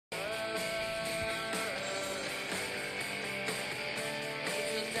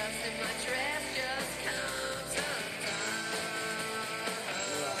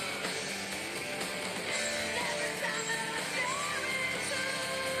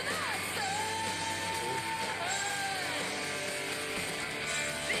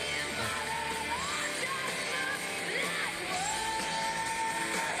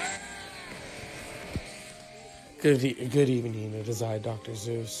Good evening. It is I, Dr.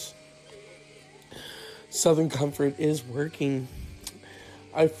 Zeus. Southern Comfort is working.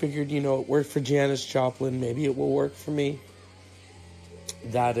 I figured, it worked for Janis Joplin. Maybe it will work for me.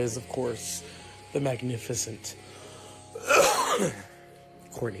 That is, of course, the magnificent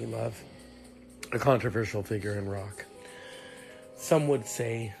Courtney Love, a controversial figure in rock. Some would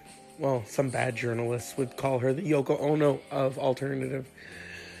say, some bad journalists would call her the Yoko Ono of alternative.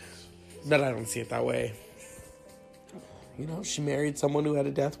 But I don't see it that way. She married someone who had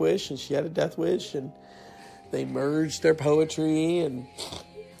a death wish, and she had a death wish, and they merged their poetry and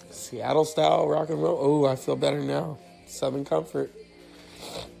Seattle-style rock and roll. Oh, I feel better now. Southern Comfort.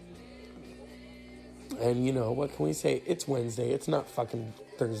 And, what can we say? It's Wednesday. It's not fucking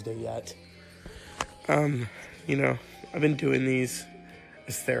Thursday yet. I've been doing these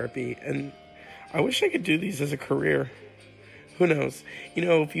as therapy, and I wish I could do these as a career. Who knows?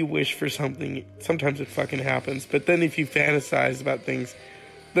 If you wish for something, sometimes it fucking happens. But then if you fantasize about things,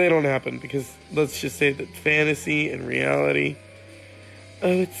 they don't happen. Because let's just say that fantasy and reality,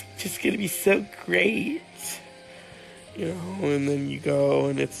 it's just going to be so great. And then you go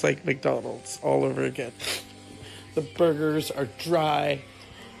and it's like McDonald's all over again. The burgers are dry.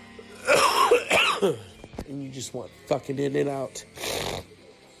 And you just want fucking In-N-Out.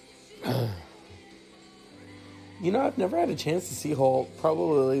 I've never had a chance to see Hole,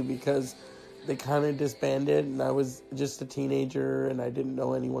 probably because they kind of disbanded and I was just a teenager and I didn't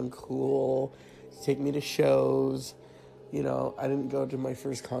know anyone cool to take me to shows. I didn't go to my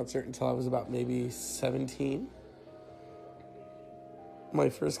first concert until I was about maybe 17. My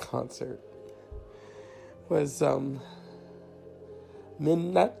first concert was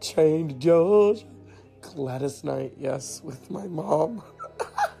Midnight Train to Georgia, Gladys Knight, yes, with my mom.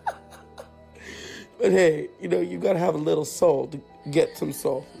 But hey, you gotta have a little soul to get some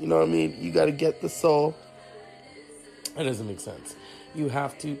soul. You know what I mean? You gotta get the soul. That doesn't make sense. You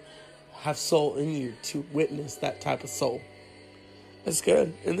have to have soul in you to witness that type of soul. That's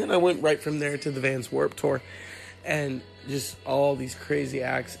good. And then I went right from there to the Vans Warped Tour. And just all these crazy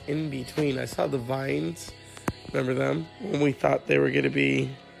acts in between. I saw the Vines. Remember them? When we thought they were gonna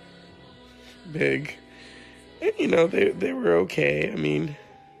be big. And they were okay. I mean,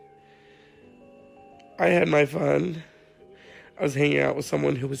 I had my fun. I was hanging out with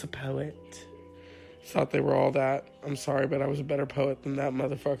someone who was a poet. Thought they were all that. I'm sorry, but I was a better poet than that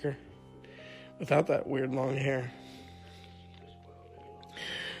motherfucker. Without that weird long hair.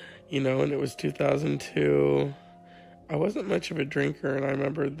 And it was 2002. I wasn't much of a drinker, and I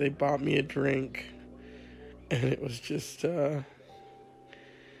remember they bought me a drink. And it was just, they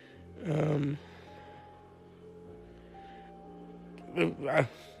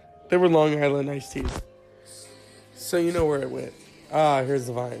were Long Island iced teas. So you know where it went. Here's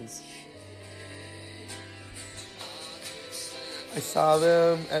the Vines. I saw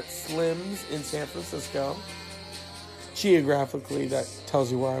them at Slim's in San Francisco. Geographically, that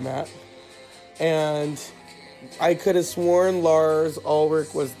tells you where I'm at. And I could have sworn Lars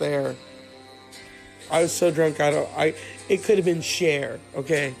Ulrich was there. I was so drunk, it could have been Cher,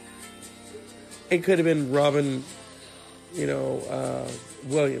 okay? It could have been Robin,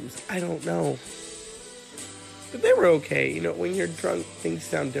 Williams. I don't know. But they were okay. When you're drunk, things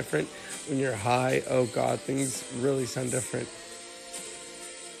sound different. When you're high, oh God, things really sound different.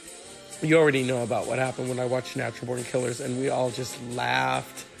 You already know about what happened when I watched Natural Born Killers, and we all just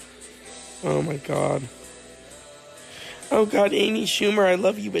laughed. Oh my God. Oh God, Amy Schumer, I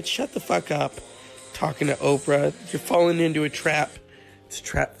love you, but shut the fuck up. Talking to Oprah. You're falling into a trap. It's a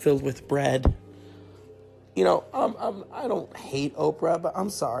trap filled with bread. I don't hate Oprah, but I'm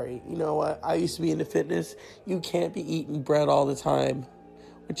sorry. You know what? I used to be into fitness. You can't be eating bread all the time.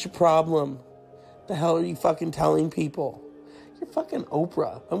 What's your problem? The hell are you fucking telling people? You're fucking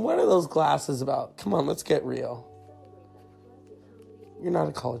Oprah. And what are those glasses about? Come on, let's get real. You're not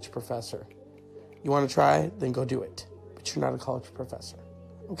a college professor. You want to try? Then go do it. But you're not a college professor.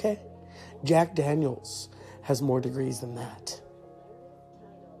 Okay? Jack Daniels has more degrees than that.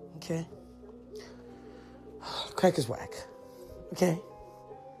 Okay? Crack is whack. Okay?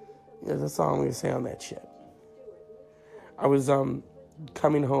 That's all I'm going to say on that shit. I was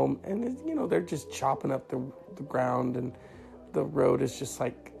coming home, and they're just chopping up the ground, and the road is just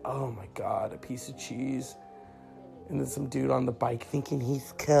like, oh my God, a piece of cheese. And then some dude on the bike thinking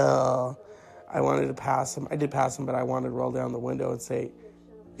he's cool. I wanted to pass him. I did pass him, but I wanted to roll down the window and say,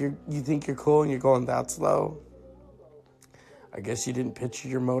 you think you're cool and you're going that slow? I guess you didn't picture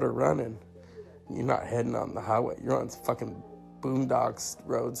your motor running. You're not heading on the highway. You're on fucking boondocks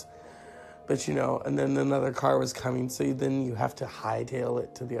roads. But, and then another car was coming, so then you have to hightail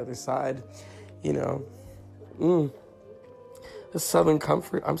it to the other side, The Southern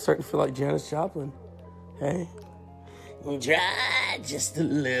Comfort. I'm starting to feel like Janis Joplin. Hey? Try just a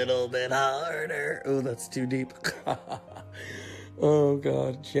little bit harder. Oh, that's too deep. Oh,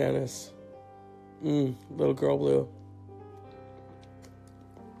 God. Janis. Little Girl Blue.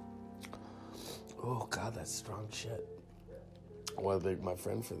 Oh, God, that's strong shit. I want to thank my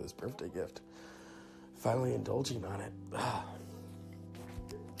friend for this birthday gift. Finally indulging on it.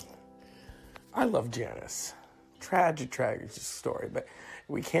 I love Janis. Tragic story, but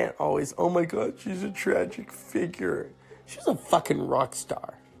we can't always, oh my God, she's a tragic figure. She's a fucking rock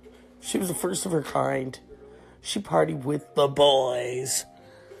star. She was the first of her kind. She partied with the boys.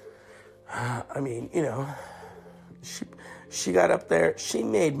 I mean, you know, she got up there. She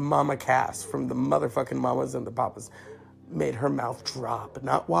made Mama Cass from the motherfucking Mamas and the Papas, made her mouth drop.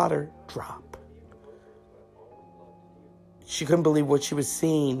 Not water, drop. She couldn't believe what she was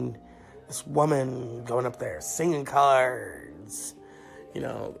seeing. This woman going up there, singing cards. You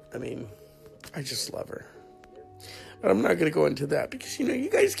know, I mean, I just love her. But I'm not going to go into that because, you know, you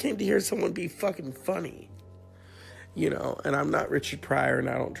guys came to hear someone be fucking funny. You know, and I'm not Richard Pryor and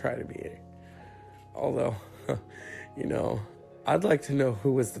I don't try to be. Although, you know, I'd like to know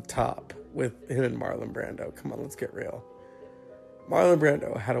who was the top with him and Marlon Brando. Come on, let's get real. Marlon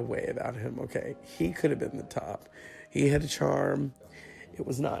Brando had a way about him, okay? He could have been the top. He had a charm. It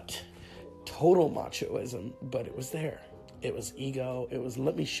was not total machoism, but it was there. It was ego. It was,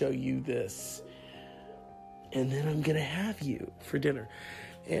 let me show you this. And then I'm going to have you for dinner.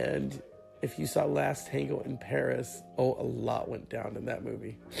 And if you saw Last Tango in Paris, a lot went down in that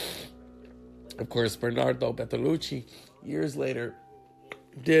movie. Of course, Bernardo Bertolucci, years later,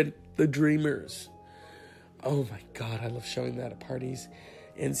 did The Dreamers. Oh my God, I love showing that at parties.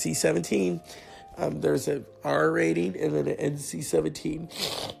 NC-17. There's an R rating and then an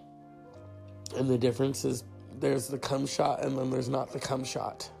NC-17. And the difference is there's the cum shot and then there's not the cum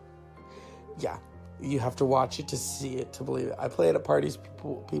shot. Yeah, you have to watch it to see it, to believe it. I play it at parties.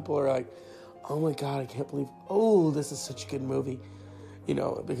 People are like, oh my God, I can't believe, this is such a good movie. You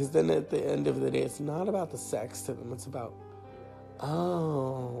know, because then at the end of the day, it's not about the sex to them. It's about,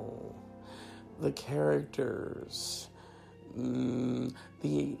 the characters,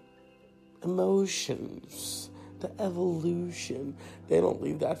 the emotions, the evolution. They don't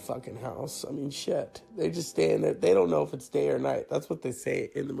leave that fucking house. I mean, shit. They just stay in there. They don't know if it's day or night. That's what they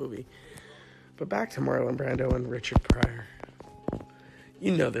say in the movie. But back to Marlon Brando and Richard Pryor.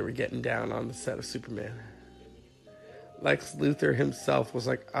 You know they were getting down on the set of Superman. Lex Luthor himself was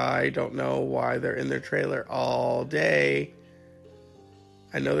like, I don't know why they're in their trailer all day.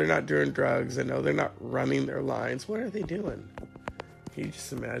 I know they're not doing drugs. I know they're not running their lines. What are they doing? Can you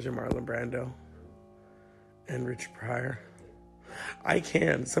just imagine Marlon Brando and Richard Pryor? I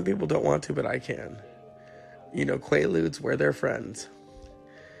can. Some people don't want to, but I can. You know, Quaaludes were their friends.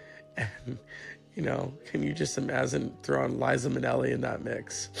 And, you know, can you just imagine throwing Liza Minnelli in that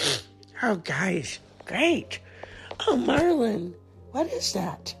mix? Oh, guys, great. Oh, Marlon, what is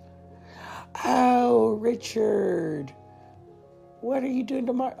that? Oh, Richard, what are you doing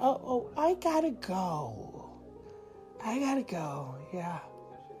tomorrow? Oh, I gotta go. Yeah.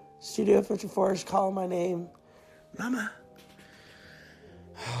 Studio 54 is calling my name. Mama.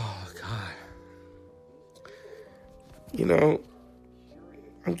 Oh, God. You know,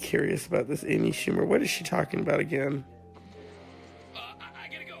 I'm curious about this Amy Schumer. What is she talking about again? I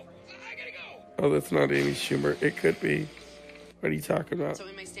gotta go. Oh, that's not Amy Schumer. It could be. What are you talking about? So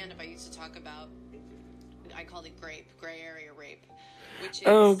in my stand-up, I used to talk about, I called it gray area rape, which is...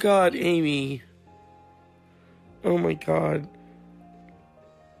 Oh, God, Amy. Oh, my God.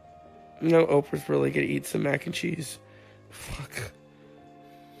 No, Oprah's really gonna eat some mac and cheese. Fuck.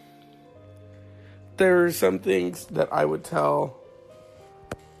 There are some things that I would tell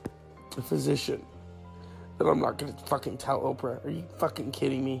a physician that I'm not gonna fucking tell Oprah. Are you fucking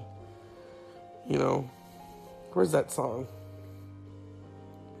kidding me? You know, where's that song?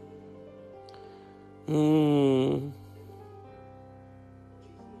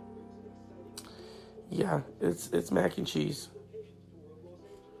 Yeah, it's mac and cheese.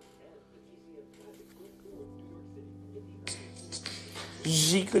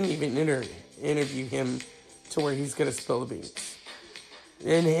 She couldn't even interview him to where he's gonna spill the beans.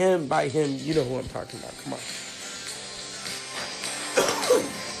 And by him, you know who I'm talking about. Come on.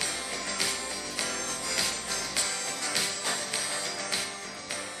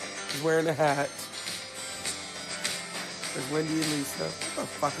 He's wearing a hat. There's Wendy and Lisa. What the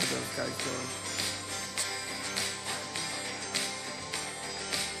fuck are those guys doing?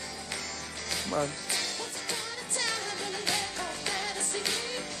 Come on.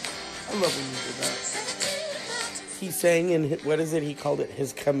 I love when you do that. he sang in, what is it? He called it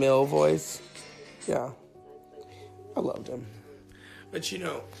his Camille voice. Yeah. I loved him. But you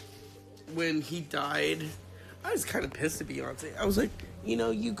know, when he died, I was kind of pissed at Beyonce. I was like, you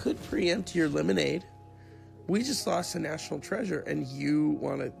know, you could preempt your Lemonade. We just lost a national treasure, and you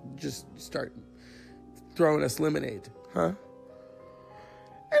want to just start throwing us Lemonade, huh?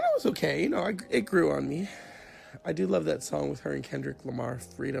 And it was okay, you know, it grew on me. I do love that song with her and Kendrick Lamar,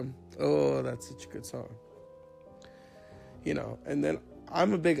 Freedom. Oh, that's such a good song. You know, and then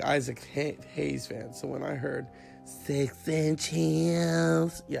I'm a big Isaac Hayes fan, so when I heard 6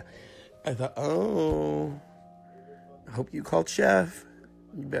 inches, yeah, I thought, oh, I hope you called Chef.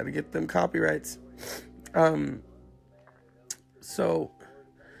 You better get them copyrights. So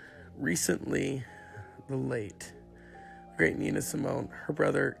recently, the late, great Nina Simone, her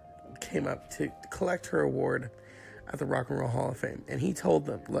brother came up to collect her award at the Rock and Roll Hall of Fame. And he told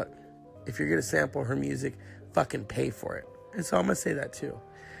them, look, if you're going to sample her music, fucking pay for it. And so I'm going to say that too.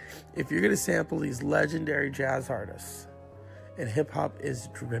 If you're going to sample these legendary jazz artists, and hip hop is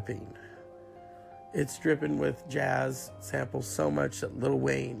dripping. It's dripping with jazz samples so much that Lil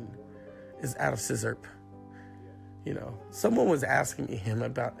Wayne is out of scissor. You know, someone was asking me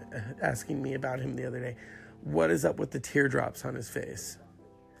about him the other day. What is up with the teardrops on his face?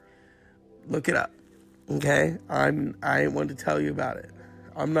 Look it up, okay? I want to tell you about it.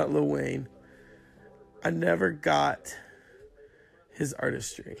 I'm not Lil Wayne. I never got his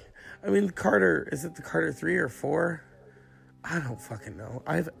artistry. I mean, Carter, is it the Carter 3 or 4? I don't fucking know.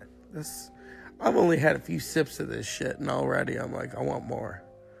 I've only had a few sips of this shit, and already I'm like, I want more.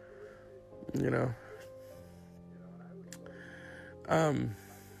 You know?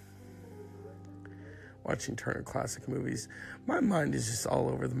 Watching Turner Classic Movies, my mind is just all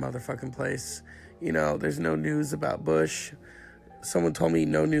over the motherfucking place. You know, there's no news about Bush. Someone told me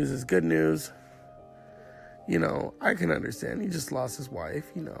no news is good news. You know, I can understand. He just lost his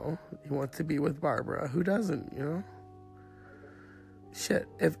wife, you know. He wants to be with Barbara. Who doesn't, you know? Shit,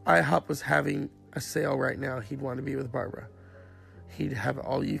 if IHOP was having a sale right now, he'd want to be with Barbara. He'd have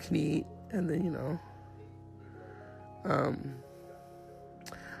all you can eat, and then, you know.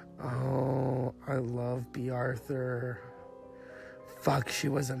 Oh, I love Bea Arthur. Fuck, she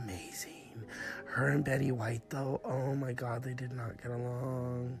was amazing. Her and Betty White, though, oh my God, they did not get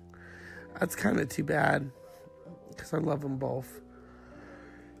along. That's kind of too bad, because I love them both.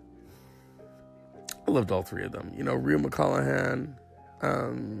 I loved all three of them. You know, Rue McClanahan,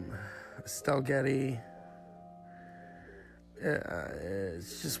 Estelle Getty.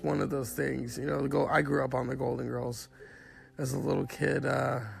 It's just one of those things. You know, I grew up on the Golden Girls as a little kid.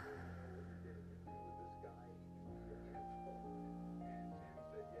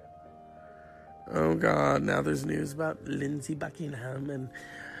 Oh God, now there's news about Lindsey Buckingham and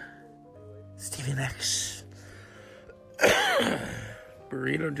Stevie Nicks.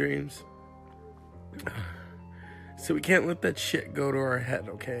 Burrito dreams. So we can't let that shit go to our head,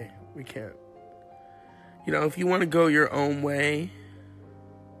 okay? We can't. You know, if you want to go your own way,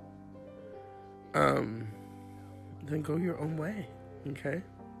 then go your own way, okay?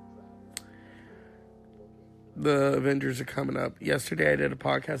 The Avengers are coming up. Yesterday I did a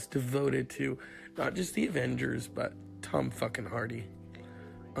podcast devoted to not just the Avengers, but Tom fucking Hardy.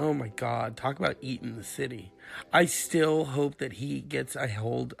 Oh my God, talk about eating the city. I still hope that he gets a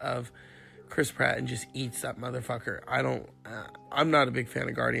hold of Chris Pratt and just eats that motherfucker. I'm not a big fan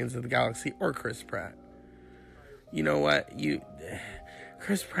of Guardians of the Galaxy or Chris Pratt. You know what?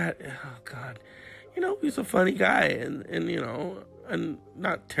 Chris Pratt, oh God. You know, he's a funny guy and you know, and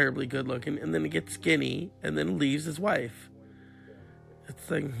not terribly good looking, and then he gets skinny and then leaves his wife.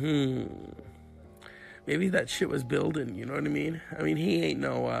 It's like, maybe that shit was building, you know what I mean? I mean, he ain't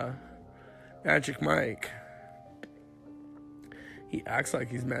no Magic Mike. He acts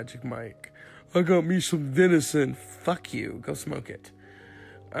like he's Magic Mike. I got me some venison. Fuck you. Go smoke it.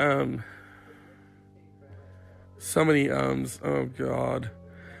 So many ums. Oh God.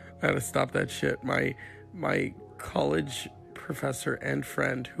 I had to stop that shit. My college professor and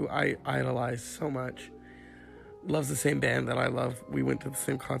friend, who I idolize so much, loves the same band that I love. We went to the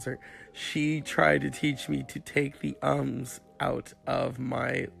same concert. She tried to teach me to take the ums out of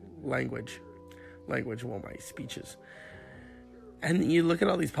my language, my speeches. And you look at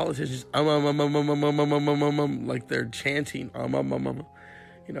all these politicians, like they're chanting,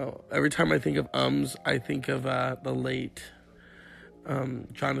 You know, every time I think of ums, I think of the late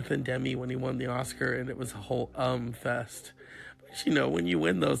Jonathan Demme when he won the Oscar, and it was a whole fest. But you know, when you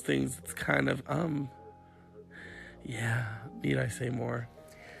win those things, it's kind of yeah, need I say more?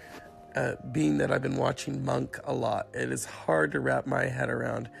 Being that I've been watching Monk a lot, it is hard to wrap my head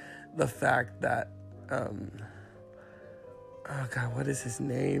around the fact that Oh God, what is his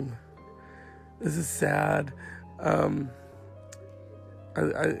name? This is sad. I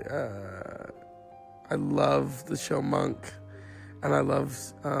love the show Monk, and I love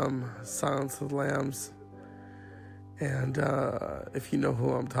Silence of the Lambs. And if you know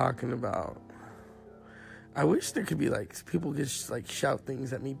who I'm talking about, I wish there could be like people could just like shout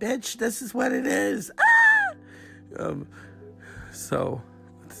things at me. Bitch, this is what it is. Ah! So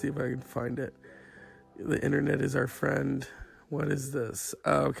let's see if I can find it. The internet is our friend. What is this?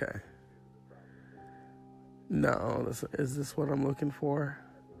 Oh, okay. No, is this what I'm looking for?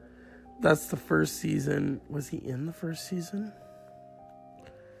 That's the first season. Was he in the first season?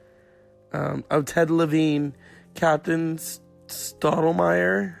 Ted Levine, Captain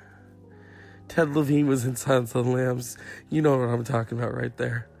Stottlemyre. Ted Levine was in Silence of the Lambs. You know what I'm talking about right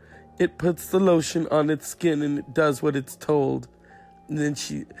there. It puts the lotion on its skin and it does what it's told. And then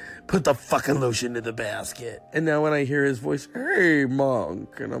she put the fucking lotion in the basket. And now when I hear his voice, hey,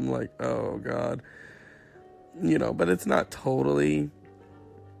 Monk. And I'm like, oh, God. You know, but it's not totally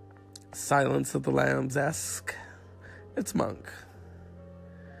Silence of the Lambs-esque. It's Monk.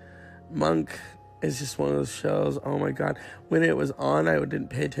 Monk is just one of those shows. Oh my God. When it was on, I didn't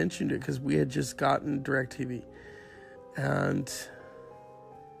pay attention to it because we had just gotten DirecTV. And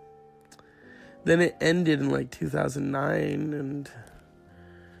then it ended in like 2009. And,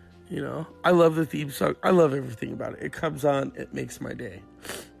 you know, I love the theme song. I love everything about it. It comes on, it makes my day.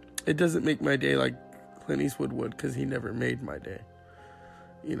 It doesn't make my day like Clint Eastwood would because he never made my day.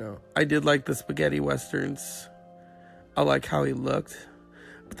 You know, I did like the spaghetti westerns. I like how he looked.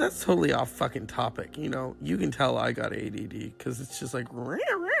 But that's totally off fucking topic, you know. You can tell I got ADD because it's just like...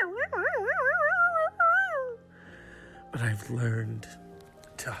 But I've learned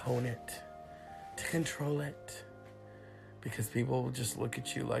to hone it, to control it. Because people will just look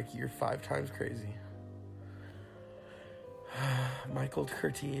at you like you're 5 times crazy. Michael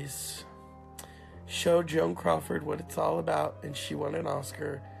Curtiz showed Joan Crawford what it's all about, and she won an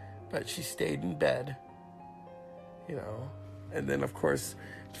Oscar, but she stayed in bed, you know. And then, of course,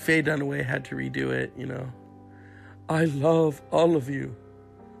 Faye Dunaway had to redo it, you know. I love all of you.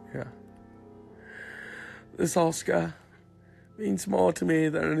 Yeah. This Oscar means more to me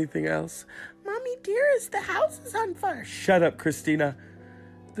than anything else. Mommy dearest, the house is on fire. Shut up, Christina.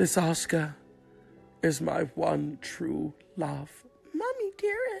 This Oscar is my one true love. Mommy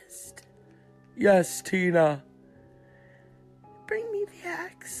dearest. Yes, Tina. Bring me the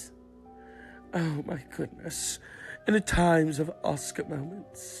axe. Oh, my goodness. In the times of Oscar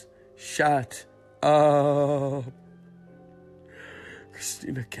moments. Shut up.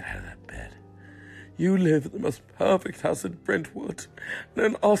 Christina, get out of that bed. You live in the most perfect house in Brentwood. And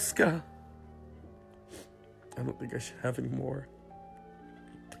an Oscar. I don't think I should have any more.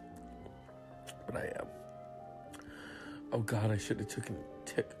 But I am. Oh, God, I should have taken.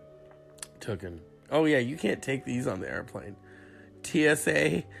 Oh, yeah, you can't take these on the airplane.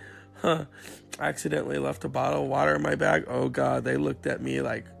 TSA. Huh. I accidentally left a bottle of water in my bag. Oh, God, they looked at me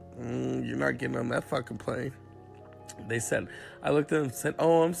like, you're not getting on that fucking plane. They said, I looked at them and said,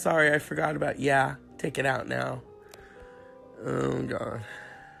 oh, I'm sorry, I forgot about, yeah, take it out now. Oh, God.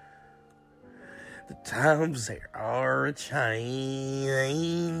 The times they are a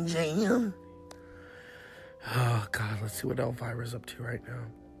changing. Oh, God, let's see what Elvira's up to right now.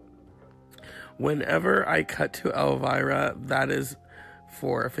 Whenever I cut to Elvira, that is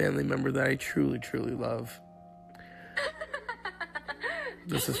for a family member that I truly, truly love.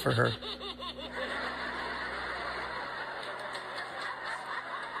 This is for her.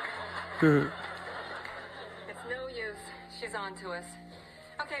 It's no use. She's on to us.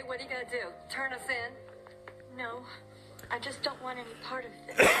 Okay, what are you gonna do? Turn us in? No, I just don't want any part of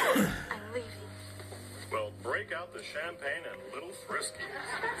this. I'm leaving. Well, break out the champagne and little Frisky.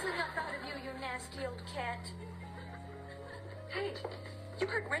 That's enough out of you, you nasty old cat. Hey, you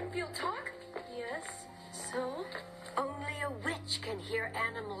heard Renfield talk? Yes, so? Only a witch can hear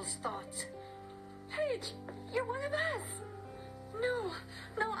animals' thoughts. Paige, you're one of us. No,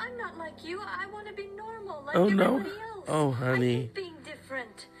 I'm not like you. I want to be normal, like Oh, no. everybody else. Oh, I honey. hate being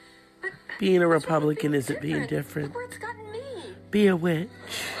different. But Being a what's wrong with Republican being isn't being different. Look where it's gotten me. Be a witch.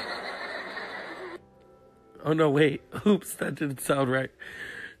 Oh, no, wait. Oops, that didn't sound right.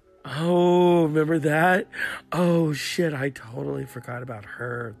 Oh, remember that? Oh, shit, I totally forgot about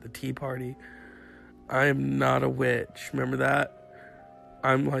her, the Tea Party. I am not a witch. Remember that?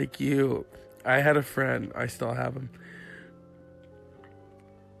 I'm like you. I had a friend. I still have him.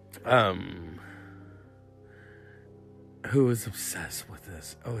 Who is obsessed with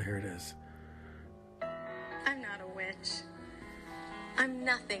this? Oh, here it is. I'm not a witch. I'm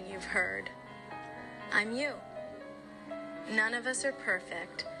nothing you've heard. I'm you. None of us are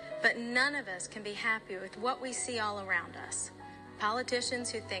perfect, but none of us can be happy with what we see all around us.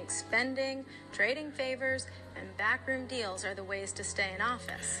 Politicians who think spending, trading favors, and backroom deals are the ways to stay in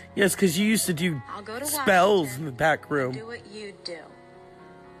office. Yes, because you used to do I'll go to spells Washington in the back and room. do what you do.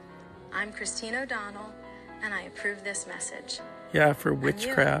 I'm Christine O'Donnell, and I approve this message. Yeah, for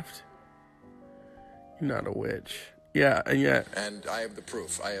witchcraft. You're not a witch. Yeah, and yet. And I have the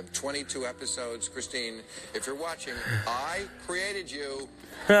proof. I have 22 episodes. Christine, if you're watching, I created you.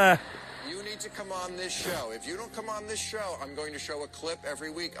 You need to come on this show. If you don't come on this show, I'm going to show a clip every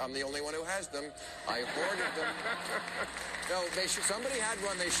week. I'm the only one who has them. I hoarded them. No, somebody had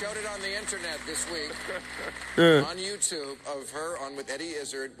one. They showed it on the internet this week on YouTube of her on with Eddie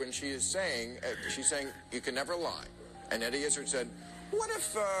Izzard when she's saying, you can never lie. And Eddie Izzard said, what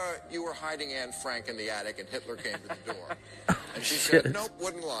if you were hiding Anne Frank in the attic and Hitler came to the door? And she said, nope,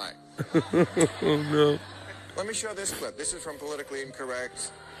 wouldn't lie. Oh, no. Let me show this clip. This is from Politically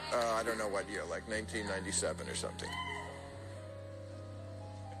Incorrect. I don't know what year, like 1997 or something.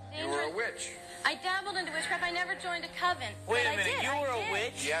 You were a witch. I dabbled into witchcraft. I never joined a coven. Wait but a minute, I did. you were a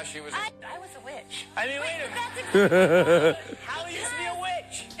witch? Yeah, she was. I was a witch. I mean, wait a minute. That's exactly How you used to be a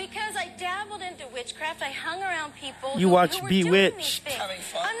witch? because I dabbled into witchcraft. I hung around people You who watched were doing Bewitched. these things. Having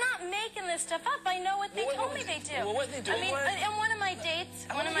fun? I'm not making this stuff up. I know what they told me they do. Well, what they do? I mean, in one of my dates,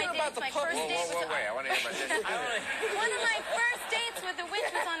 my first date was Wait, I want to hear about this. one of my first dates with a witch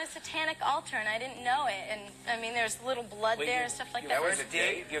was on a satanic altar, and I didn't know it. And I mean, there's little blood there and stuff like that. Your first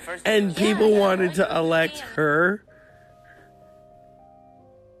date? Your first And people wanted to elect her.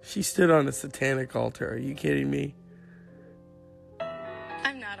 She stood on a satanic altar. Are you kidding me?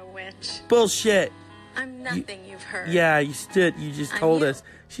 I'm not a witch. Bullshit. I'm nothing you've heard. Yeah, you just I'm told you. us.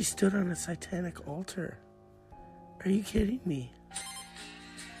 She stood on a satanic altar. Are you kidding me?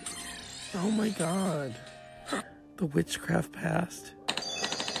 Oh my god. The witchcraft past.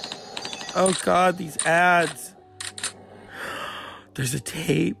 Oh god, these ads. There's a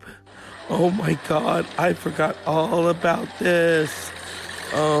tape. Oh my god, I forgot all about this.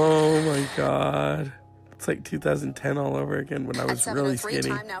 Oh my god. It's like 2010 all over again when I was really skinny.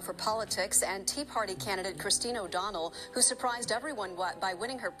 Time now for politics, and Tea Party candidate Christine O'Donnell, who surprised everyone by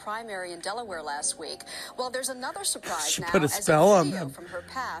winning her primary in Delaware last week. Well, there's another surprise She now put a as spell a on video them. from her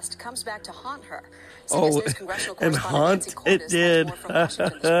past comes back to haunt her. Oh, CBS News congressional and correspondent haunt Nancy it Cordes did. has more from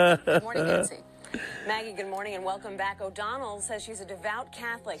Washington this morning. Good morning, Nancy. Maggie, good morning and welcome back. O'Donnell says she's a devout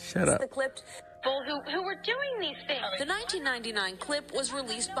Catholic. Shut This is up. the clip. Who were doing these things. The 1999 clip was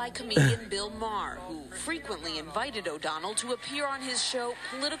released by comedian Bill Maher, who frequently invited O'Donnell to appear on his show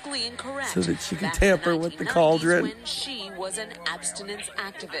Politically Incorrect. So that she could back in tamper with the 1990s cauldron. When she was an abstinence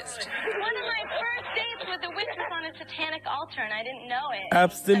activist. One of my first dates with a witch was on a satanic altar, and I didn't know it.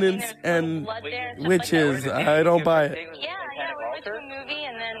 Abstinence there's and blood there and stuff witches. Like that. I don't buy it. Yeah, we went to a movie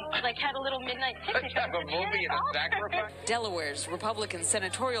and then had a little midnight picnic. Have a movie and a sacrifice? Delaware's Republican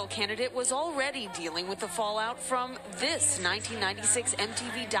senatorial candidate was already dealing with the fallout from this 1996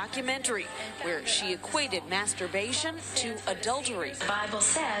 MTV documentary, where she equated masturbation to adultery. The Bible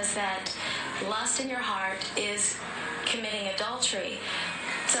says that lust in your heart is committing adultery.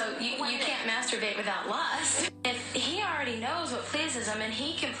 So you can't masturbate without lust. If he already knows what pleases him and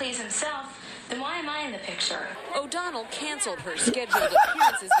he can please himself, then why am I in the picture? O'Donnell canceled her scheduled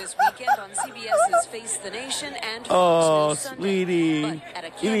appearances this weekend on CBS's Face the Nation and Fox Oh, News Sunday. sweetie. But at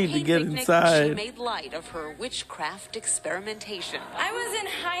a You need to campaign get picnic, inside. She made light of her witchcraft experimentation. I was in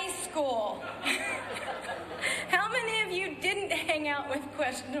high school. How many of you didn't hang out with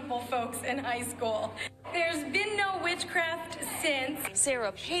questionable folks in high school? There's been no witchcraft since.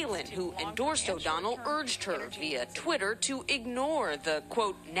 Sarah Palin, who endorsed O'Donnell, urged her via Twitter to ignore the,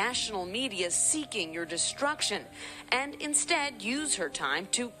 quote, national media seeking your destruction and instead use her time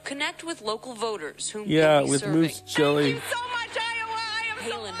to connect with local voters whom Yeah, they'll be with serving. Moose Chili. So much, Iowa. I am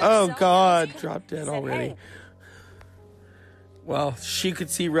Palin Oh herself god, said, drop dead already. Well, she could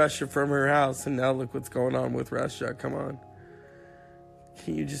see Russia from her house, and now look what's going on with Russia. Come on.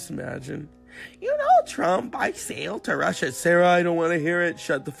 Can you just imagine? You know, Trump, I sailed to Russia. Sarah, I don't want to hear it.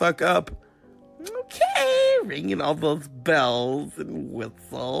 Shut the fuck up. Okay, ringing all those bells and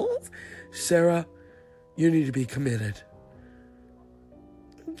whistles. Sarah, you need to be committed.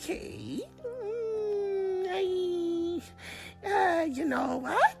 Okay. You know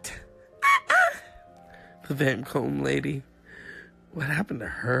what? The Van Combe lady. What happened to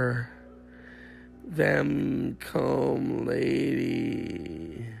her? Van Combe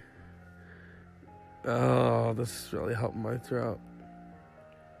lady. Oh, this is really helping my throat.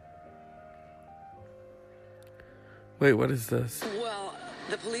 Wait, what is this? Well,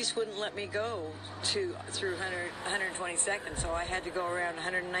 the police wouldn't let me go through 122nd, so I had to go around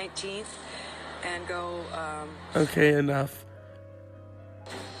 119th and go. Okay, enough.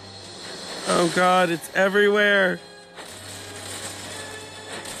 Oh God, it's everywhere.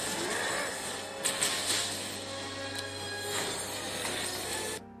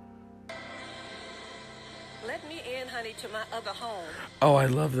 Let me in, honey, to my other home. Oh, I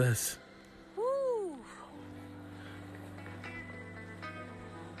love this. Woo!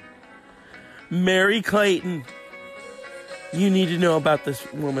 Mary Clayton. You need to know about this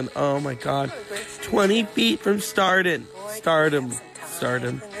woman. Oh my God. 20 feet from stardom. Stardom.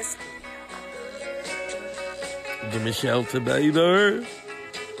 Give me shelter, baby.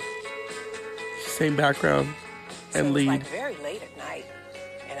 Same background and so lead. It was like very late at night,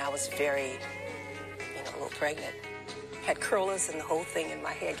 and I was very, a little pregnant. Had curlers and the whole thing in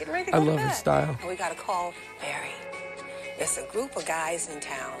my head, getting ready to go I love to his bed. style. And we got a call, Mary. There's a group of guys in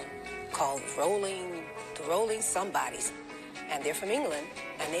town called the Rolling Somebodies, and they're from England,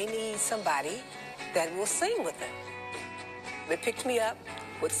 and they need somebody that will sing with them. They picked me up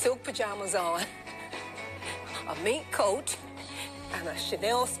with silk pajamas on, a mink coat, and a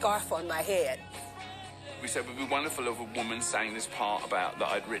Chanel scarf on my head. We said it would be wonderful if a woman sang this part about that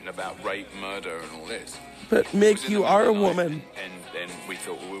I'd written about rape, murder, and all this. But Mick, you are a woman. And we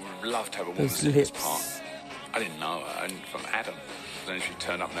thought, well, we would love to have a woman sing this part. I didn't know her, and from Adam. Then she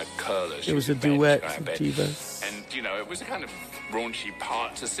turned up in her curlers. It was a duet of divas. And, it was a kind of raunchy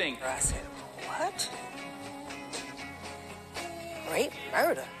part to sing. I said, what? Rape,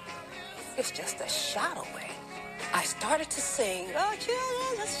 murder? It's just a shot away. I started to sing, oh,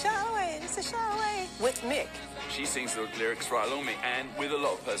 children, it's a shot away, it's a shot away, with Mick. She sings the lyrics right along me, and with a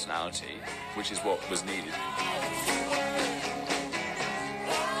lot of personality, which is what was needed.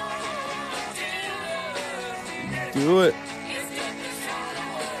 Do it.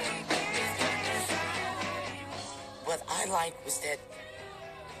 What I liked was that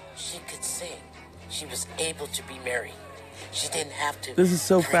she could sing. She was able to be Mary. She didn't have to. This is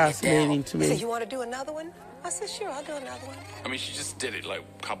so fascinating to me. He said, you want to do another one? I said, sure, I'll do another one. I mean, she just did it like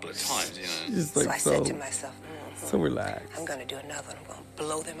a couple of times, Just so I said to myself, so relaxed. I'm going to do another one. I'm going to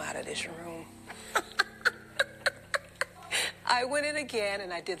blow them out of this room. I went in again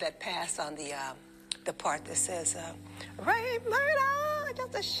and I did that pass on the part that says, rape, murder,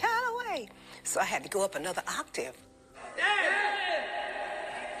 just a shot away. So I had to go up another octave.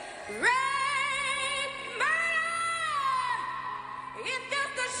 Rape, murder, it's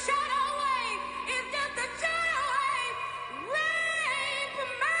just a shot away. It's just a shot away. Rape,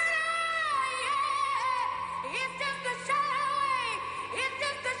 murder, yeah. It's just a shot away. It's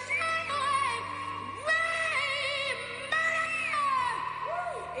just a shot away. Rape, murder,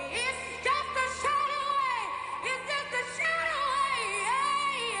 it's just a shot away. It's just a shot away.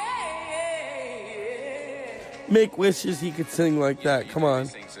 Mick wishes he could sing like that. Come on.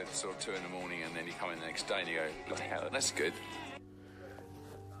 He sings at sort of 2 in the morning, and then you come in the next day and you go, bloody hell, that's good.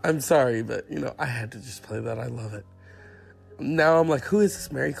 I'm sorry, but, I had to just play that. I love it. Now I'm like, who is this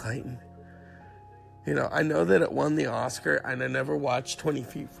Mary Clayton? I know that it won the Oscar, and I never watched 20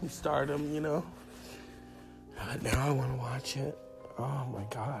 Feet from Stardom, But now I want to watch it. Oh, my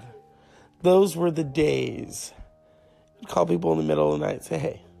God. Those were the days. You'd call people in the middle of the night and say,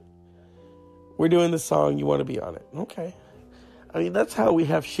 hey, we're doing this song, you want to be on it. Okay. I mean, that's how we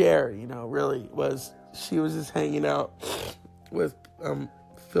have Cher, really, was she was just hanging out with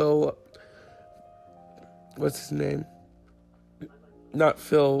Phil, what's his name? Not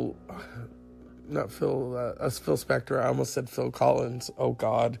Phil Spector. I almost said Phil Collins. Oh,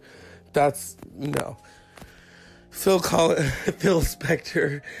 God. That's, Phil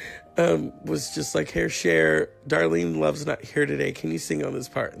Spector was just like, here, Cher, Darlene Love's not here today. Can you sing on this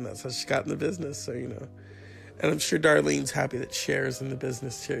part? And that's how she got in the business. So, And I'm sure Darlene's happy that Cher's in the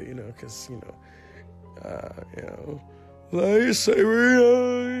business too, because, they say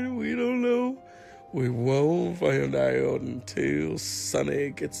we don't know. We won't find out until Sonny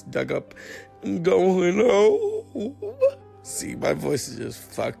gets dug up and going home. See, my voice is just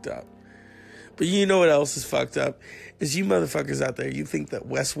fucked up. But you know what else is fucked up? Is you motherfuckers out there, you think that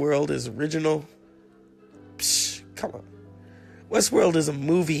Westworld is original? Psh, come on. Westworld is a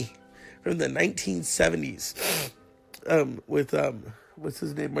movie from the 1970s with, what's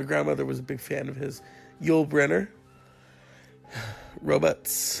his name? My grandmother was a big fan of his. Yul Brynner.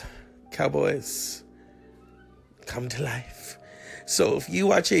 Robots, cowboys, come to life. So if you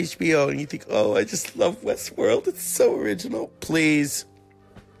watch HBO and you think, oh, I just love Westworld, it's so original, please.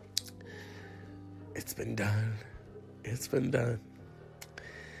 It's been done. It's been done.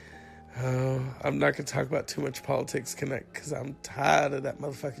 Oh, I'm not going to talk about too much Politics Connect because I'm tired of that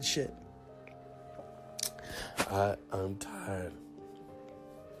motherfucking shit. I'm tired.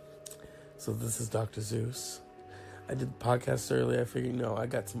 So this is Dr. Zeus. I did the podcast earlier. I figured, no, I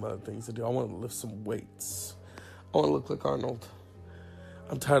got some other things to do. I want to lift some weights. I want to look like Arnold.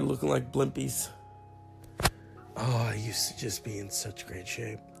 I'm tired of looking like blimpies. Oh, I used to just be in such great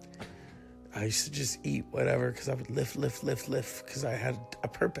shape. I used to just eat whatever because I would lift because I had a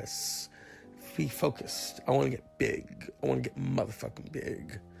purpose. Be focused. I want to get big. I want to get motherfucking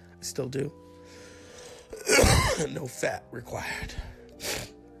big. I still do. No fat required.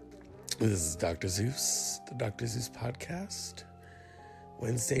 This is Dr. Zeus, the Dr. Zeus podcast.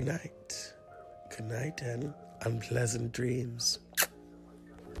 Wednesday night. Good night and unpleasant dreams.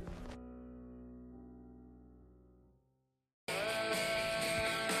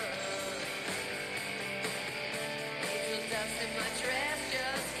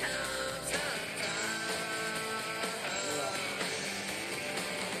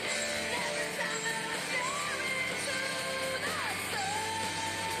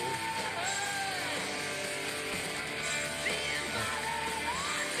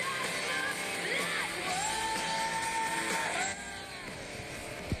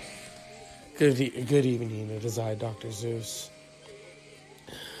 Good evening, it is I, Dr. Zeus.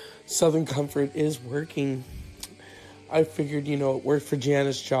 Southern Comfort is working. I figured, it worked for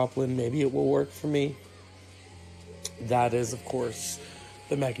Janis Joplin. Maybe it will work for me. That is, of course,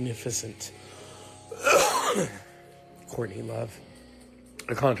 the magnificent Courtney Love,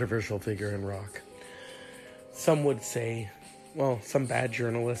 a controversial figure in rock. Some would say, some bad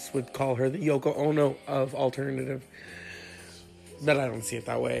journalists would call her the Yoko Ono of alternative. But I don't see it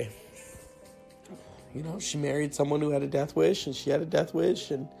that way. She married someone who had a death wish, and she had a death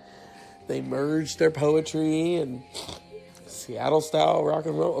wish, and they merged their poetry and Seattle-style rock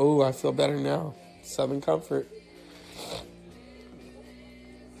and roll. Oh, I feel better now. Southern Comfort.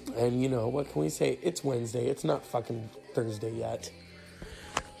 And, what can we say? It's Wednesday. It's not fucking Thursday yet.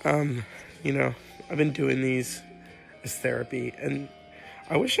 I've been doing these as therapy, and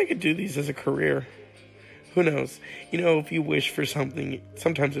I wish I could do these as a career. Who knows? If you wish for something,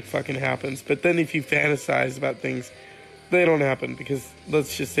 sometimes it fucking happens. But then if you fantasize about things, they don't happen. Because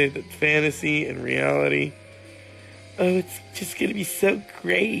let's just say that fantasy and reality, it's just going to be so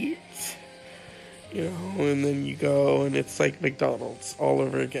great. And then you go and it's like McDonald's all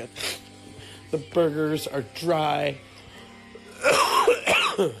over again. The burgers are dry.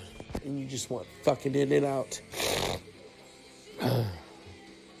 And you just want fucking In-N-Out.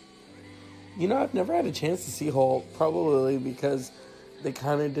 I've never had a chance to see Hole, probably because they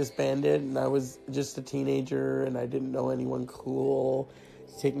kind of disbanded and I was just a teenager and I didn't know anyone cool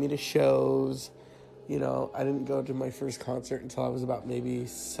to take me to shows. I didn't go to my first concert until I was about maybe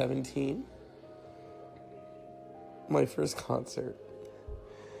 17. My first concert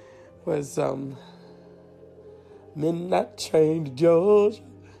was Midnight Train to Georgia,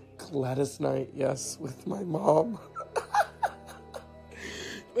 Gladys Knight, yes, with my mom.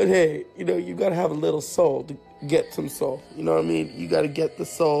 But hey, you gotta have a little soul to get some soul. You know what I mean? You gotta get the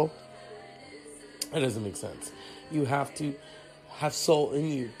soul. That doesn't make sense. You have to have soul in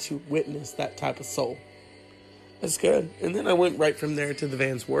you to witness that type of soul. That's good. And then I went right from there to the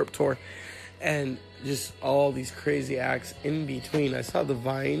Vans Warped Tour. And just all these crazy acts in between. I saw the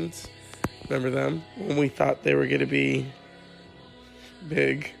Vines. Remember them? When we thought they were gonna be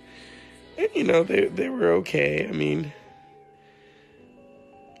big. And they were okay. I mean,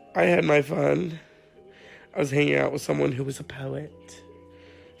 I had my fun. I was hanging out with someone who was a poet.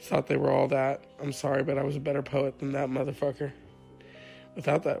 Thought they were all that. I'm sorry, but I was a better poet than that motherfucker.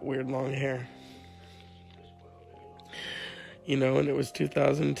 Without that weird long hair. And it was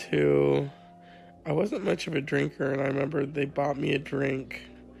 2002. I wasn't much of a drinker, and I remember they bought me a drink.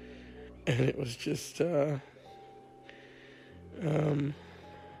 And it was just, they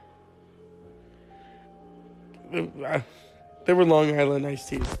were Long Island iced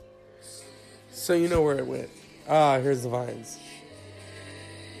teas. So you know where it went. Here's the Vines.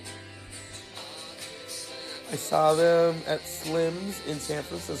 I saw them at Slim's in San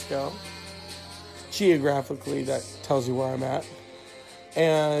Francisco. Geographically, that tells you where I'm at.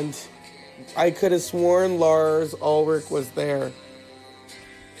 And I could have sworn Lars Ulrich was there.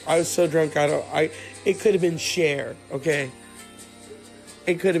 I was so drunk, it could have been Cher, okay?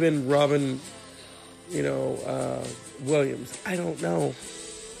 It could have been Robin, Williams. I don't know.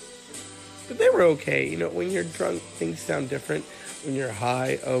 But they were okay. When you're drunk, things sound different. When you're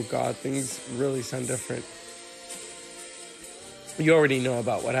high, oh God, things really sound different. You already know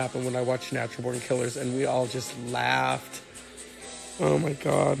about what happened when I watched Natural Born Killers and we all just laughed. Oh my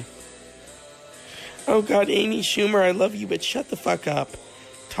God. Oh, God, Amy Schumer, I love you, but shut the fuck up.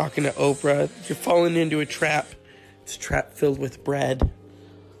 Talking to Oprah. You're falling into a trap. It's a trap filled with bread.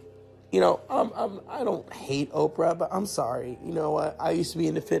 You know, I don't hate Oprah, but I'm sorry. You know what? I used to be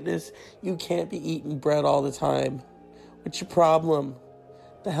into fitness. You can't be eating bread all the time. What's your problem?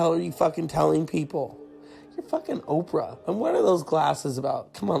 The hell are you fucking telling people? You're fucking Oprah. And what are those glasses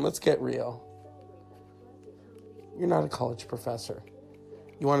about? Come on, let's get real. You're not a college professor.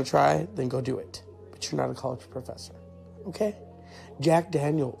 You want to try? Then go do it. But you're not a college professor. Okay? Jack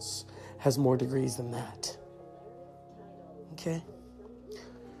Daniels has more degrees than that. Okay?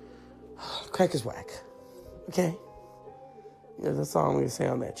 Crack is whack. Okay? Yeah, that's all I'm going to say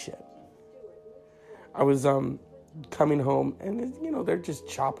on that shit. I was coming home, and, you know, they're just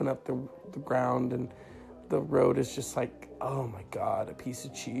chopping up the ground, and the road is just like, oh my God, a piece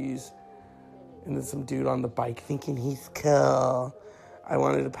of cheese. And then some dude on the bike thinking he's cool. I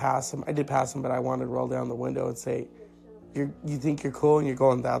wanted to pass him. I did pass him, but I wanted to roll down the window and say, you think you're cool and you're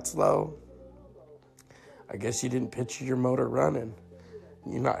going that slow? I guess you didn't picture your motor running.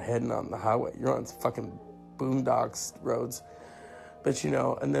 You're not heading on the highway. You're on fucking boondocks roads. But, you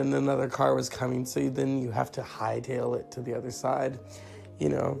know, and then another car was coming, so then you have to hightail it to the other side, you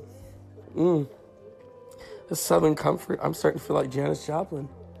know. The Southern comfort. I'm starting to feel like Janis Joplin.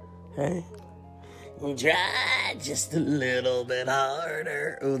 Hey? Try just a little bit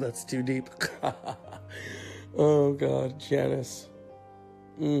harder. Oh, that's too deep. Oh, God, Janis.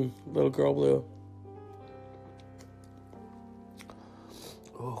 Little Girl Blue.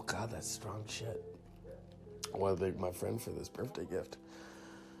 Oh, God, that's strong shit. I want to thank my friend for this birthday gift.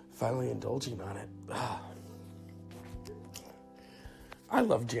 Finally indulging on it. I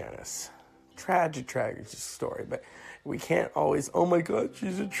love Janis. Tragic story, but we can't always, oh my God,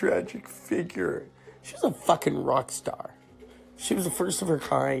 she's a tragic figure. She's a fucking rock star. She was the first of her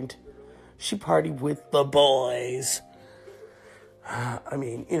kind. She partied with the boys. I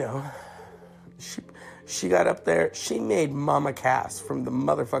mean, you know, she got up there. She made Mama Cass from the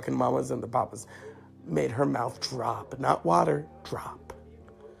motherfucking Mamas and the Papas. Made her mouth drop. Not water, drop.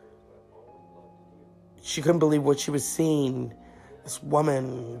 She couldn't believe what she was seeing. This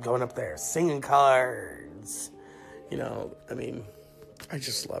woman going up there singing cards. You know, I mean, I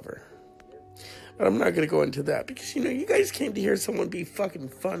just love her. But I'm not going to go into that because, you know, you guys came to hear someone be fucking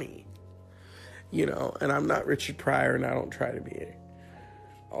funny. You know, and I'm not Richard Pryor and I don't try to be.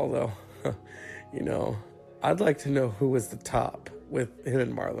 Although, you know, I'd like to know who was the top with him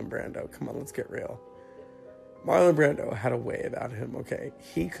and Marlon Brando. Come on, let's get real. Marlon Brando had a way about him, okay?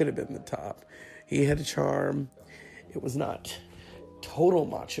 He could have been the top. He had a charm. It was not total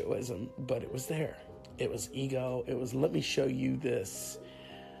machoism, but it was there. It was ego. It was, let me show you this.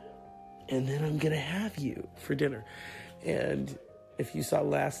 And then I'm going to have you for dinner. And if you saw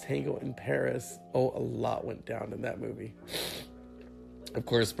Last Tango in Paris, a lot went down in that movie. Of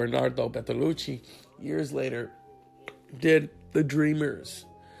course, Bernardo Bertolucci, years later, did The Dreamers.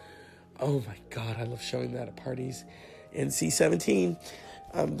 Oh my God, I love showing that at parties. NC-17.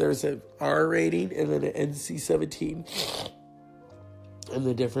 There's an R rating and then an NC-17. And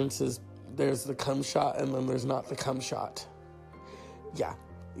the difference is there's the cum shot and then there's not the cum shot. Yeah,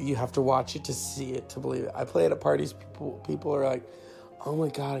 you have to watch it to see it, to believe it. I play it at parties. People are like, oh my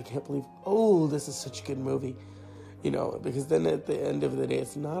God, I can't believe, this is such a good movie. You know, because then at the end of the day,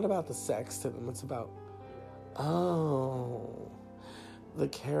 it's not about the sex to them. It's about, the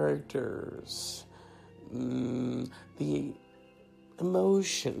characters, the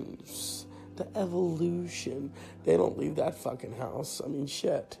emotions, the evolution. They don't leave that fucking house. I mean,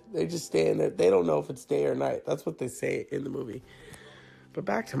 shit. They just stay in there. They don't know if it's day or night. That's what they say in the movie. But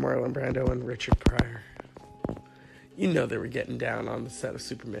back to Marlon Brando and Richard Pryor. You know they were getting down on the set of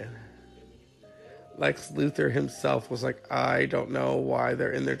Superman. Lex Luthor himself was like, I don't know why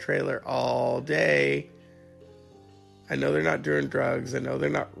they're in their trailer all day. I know they're not doing drugs. I know they're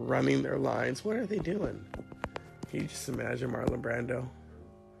not running their lines. What are they doing? Can you just imagine Marlon Brando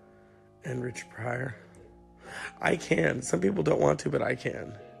and Richard Pryor? I can. Some people don't want to, but I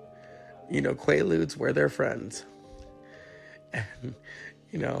can. You know, Quaaludes were their friends. And,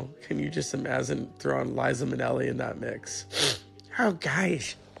 you know, can you just imagine throwing Liza Minnelli in that mix? Oh,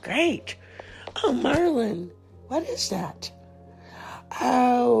 guys, great. Oh, Marlon, what is that?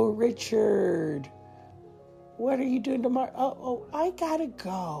 Oh, Richard, what are you doing tomorrow? Oh, I gotta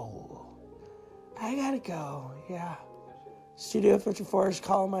go. Yeah. Studio 54 is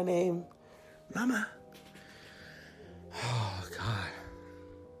calling my name. Mama. Oh, God.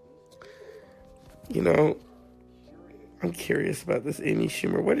 You know, I'm curious about this Amy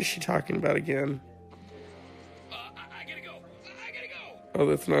Schumer. What is she talking about again? I gotta go. Oh,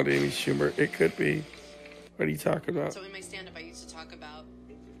 that's not Amy Schumer. It could be. What are you talking about? So in my stand-up, I used to talk about,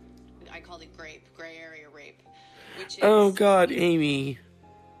 I called it gray area rape, which is... Oh, God, Amy.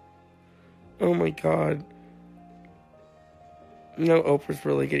 Oh, my God. No, Oprah's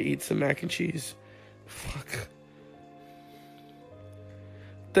really gonna eat some mac and cheese. Fuck.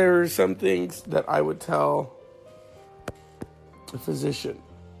 There are some things that I would tell a physician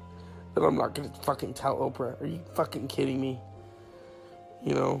that I'm not gonna fucking tell Oprah. Are you fucking kidding me?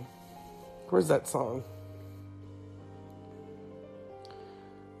 You know? Where's that song?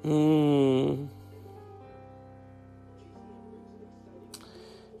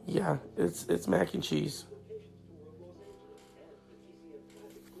 Yeah, it's mac and cheese.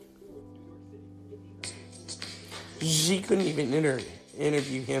 She couldn't even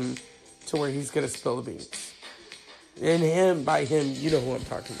interview him to where he's gonna spill the beans. And him, by him, you know who I'm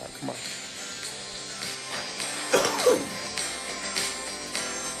talking about. Come on.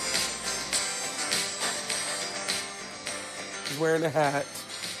 He's wearing a hat.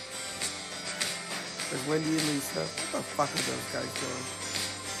 There's Wendy and Lisa. What the fuck are those guys doing?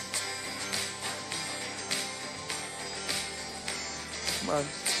 Come on.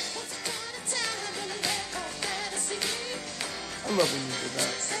 I love when you did that.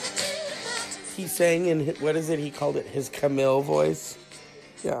 He sang in, what is it? He called it his Camille voice.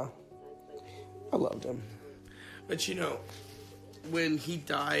 Yeah. I loved him. But you know, when he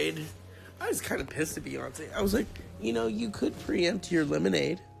died, I was kind of pissed at Beyonce. I was like, you know, you could preempt your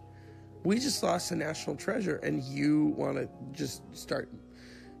Lemonade. We just lost a national treasure and you want to just start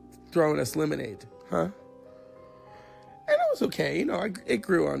throwing us Lemonade, huh? And it was okay. You know, it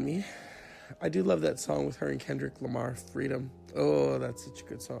grew on me. I do love that song with her and Kendrick Lamar, Freedom. Oh, that's such a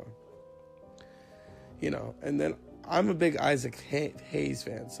good song. You know, and then I'm a big Isaac Hayes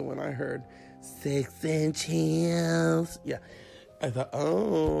fan. So when I heard 6 inches, yeah, I thought,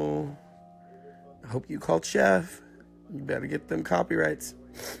 oh, I hope you called Chef. You better get them copyrights.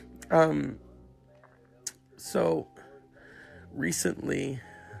 So recently,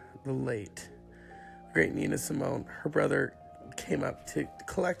 the late, great Nina Simone, her brother came up to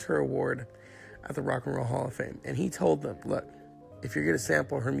collect her award at the Rock and Roll Hall of Fame. And he told them, look, if you're going to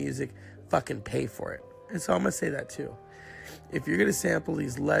sample her music, fucking pay for it. And so I'm going to say that too. If you're going to sample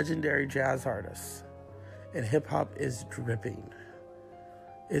these legendary jazz artists, and hip hop is dripping.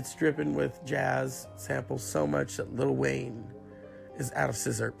 It's dripping with jazz samples so much that Lil Wayne is out of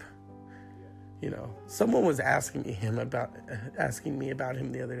scissor. You know, someone was asking me about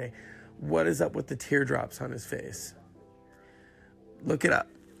him the other day. What is up with the teardrops on his face? Look it up.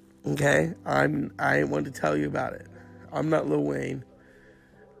 Okay? I want to tell you about it. I'm not Lil Wayne.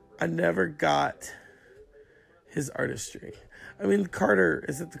 I never got his artistry. I mean, Carter,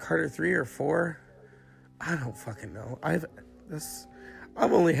 is it the Carter 3 or 4? I don't fucking know. I've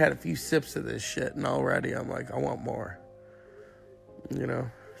only had a few sips of this shit and already I'm like, I want more. You know?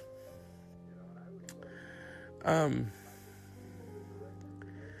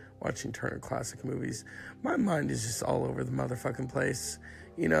 Watching Turner Classic Movies. My mind is just all over the motherfucking place.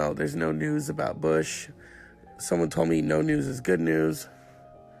 You know, there's no news about Bush. Someone told me no news is good news.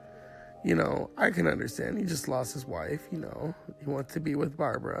 You know, I can understand. He just lost his wife, you know. He wants to be with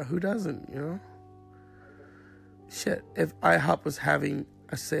Barbara. Who doesn't, you know? Shit, if IHOP was having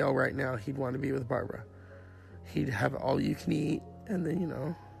a sale right now, he'd want to be with Barbara. He'd have all you can eat, and then, you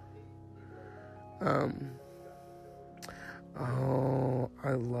know. Oh,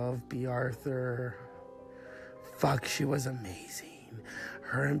 I love Bea Arthur. Fuck, she was amazing.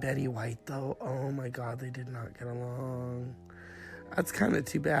 Her and Betty White, though, oh my God, they did not get along. That's kind of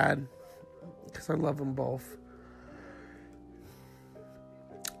too bad, because I love them both.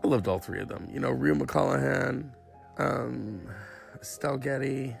 I loved all three of them. You know, Rue McClanahan, Estelle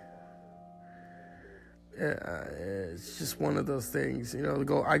Getty. It's just one of those things. You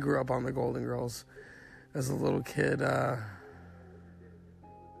know, I grew up on the Golden Girls as a little kid.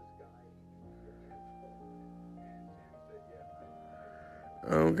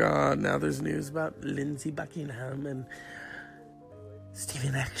 Oh God, now there's news about Lindsey Buckingham and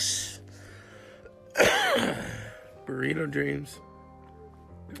Stephen X. Burrito dreams.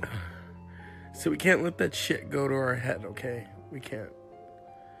 So we can't let that shit go to our head, okay? We can't.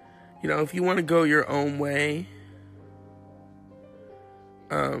 You know, if you want to go your own way,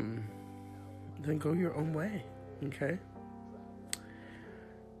 then go your own way, okay?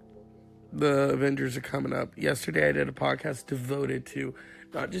 The Avengers are coming up. Yesterday I did a podcast devoted to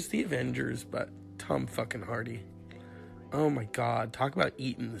not just the Avengers, but Tom fucking Hardy. Oh my God, talk about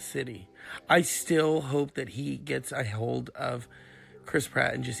eating the city. I still hope that he gets a hold of Chris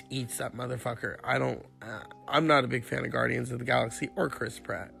Pratt and just eats that motherfucker. I'm not a big fan of Guardians of the Galaxy or Chris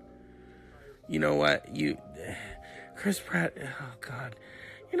Pratt. You know what? Chris Pratt, oh God.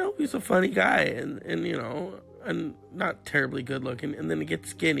 You know, he's a funny guy and you know, and not terribly good looking, and then he gets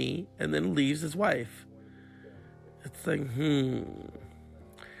skinny and then leaves his wife. It's like,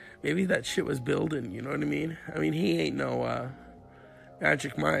 maybe that shit was building, you know what I mean? I mean, he ain't no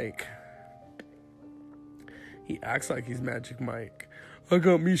Magic Mike. He acts like he's Magic Mike. I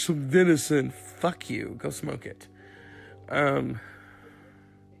got me some venison. Fuck you. Go smoke it.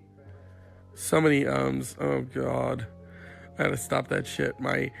 So many ums. Oh God. I had to stop that shit.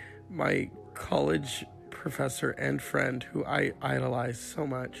 My college professor and friend, who I idolize so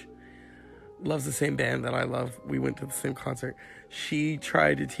much, loves the same band that I love. We went to the same concert. She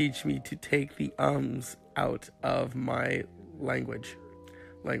tried to teach me to take the ums out of my language,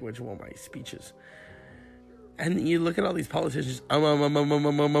 my speeches. And you look at all these politicians,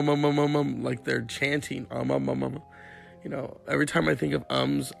 like they're chanting, You know, every time I think of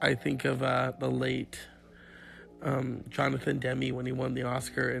ums, I think of the late Jonathan Demme when he won the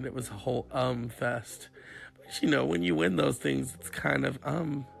Oscar, and it was a whole fest. But you know, when you win those things, it's kind of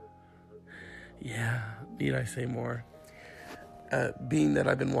yeah, need I say more? Being that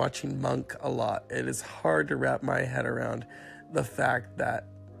I've been watching Monk a lot, it is hard to wrap my head around the fact that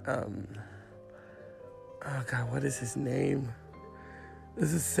oh God, what is his name?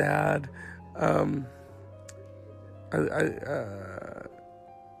 This is sad. I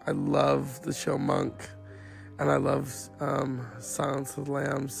love the show Monk, and I love Silence of the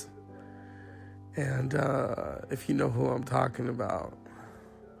Lambs. And if you know who I'm talking about,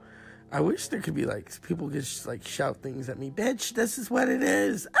 I wish there could be like people could just like shout things at me. Bitch, this is what it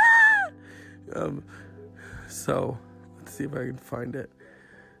is. Ah! So let's see if I can find it.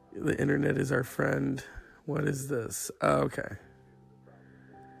 The internet is our friend. What is this? Oh, okay.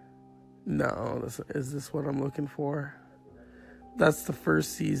 No, is this what I'm looking for? That's the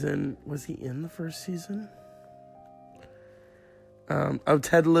first season. Was he in the first season? Of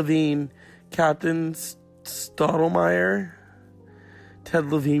Ted Levine, Captain Stottlemyre.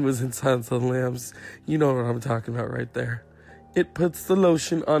 Ted Levine was in Silence of the Lambs. You know what I'm talking about right there. It puts the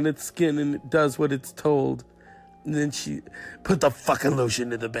lotion on its skin and it does what it's told. And then she put the fucking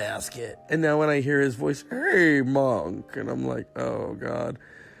lotion in the basket. And now when I hear his voice, hey, Monk. And I'm like, oh, God.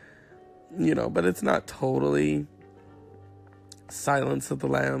 You know, but it's not totally Silence of the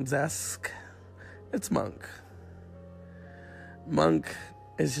Lambs-esque. It's Monk. Monk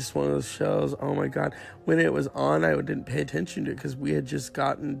is just one of those shows, oh my God. When it was on, I didn't pay attention to it because we had just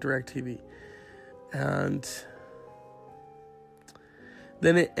gotten DirecTV. And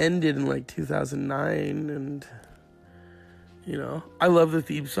then it ended in like 2009 and... You know, I love the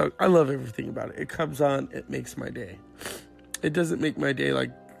theme song. I love everything about it. It comes on, it makes my day. It doesn't make my day like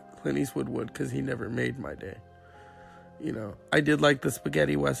Clint Eastwood would because he never made my day. You know, I did like the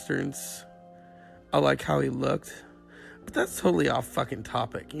spaghetti westerns. I like how he looked. But that's totally off fucking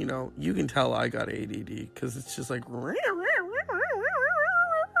topic. You know, you can tell I got ADD because it's just like...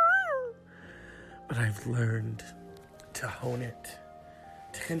 But I've learned to hone it,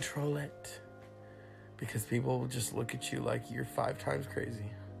 to control it. Because people will just look at you like you're 5 times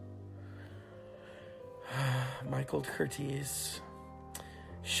crazy. Michael Curtiz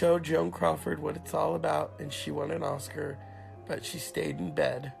showed Joan Crawford what it's all about, and she won an Oscar, but she stayed in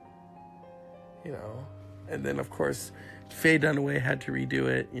bed. You know? And then, of course, Faye Dunaway had to redo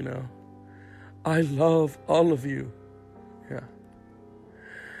it, you know? I love all of you. Yeah.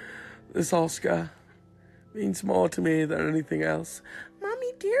 This Oscar means more to me than anything else.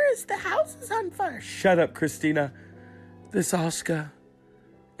 Mommy dearest, the house is on fire. Shut up, Christina. This Oscar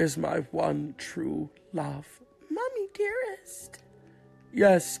is my one true love. Mommy dearest.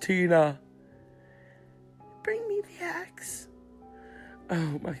 Yes, Tina. Bring me the axe.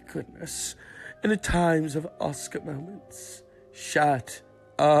 Oh my goodness. In the times of Oscar moments, shut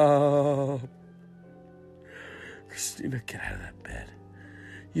up. Christina, get out of that bed.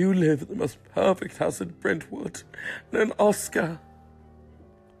 You live in the most perfect house in Brentwood. And an Oscar.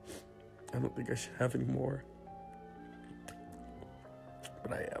 I don't think I should have any more.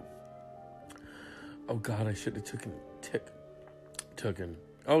 But I am. Oh God, I should have taken.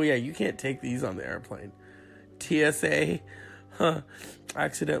 Oh yeah, you can't take these on the airplane. TSA,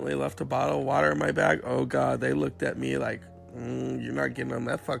 accidentally left a bottle of water in my bag. Oh God, they looked at me like, you're not getting on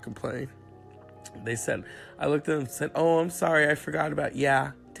that fucking plane. They said, I looked at them and said, oh, I'm sorry, I forgot about it.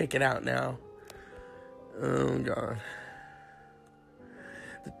 Yeah, take it out now. Oh God.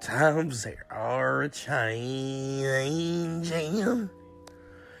 The times they are changing.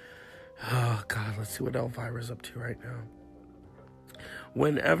 Oh God, let's see what Elvira's up to right now.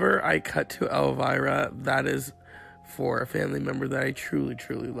 Whenever I cut to Elvira, that is for a family member that I truly,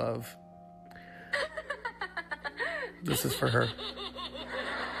 truly love. This is for her.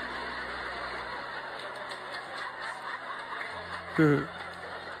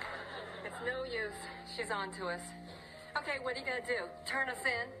 It's no use. She's on to us. Okay, what are you gonna do? Turn us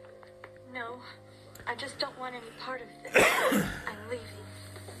in? No, I just don't want any part of this. I'm leaving.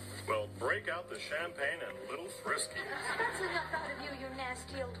 Well, break out the champagne and little frisky. That's enough out of you, you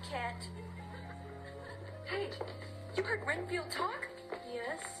nasty old cat. Paige, you heard Renfield talk?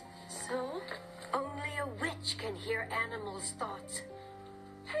 Yes, so? Only a witch can hear animals' thoughts.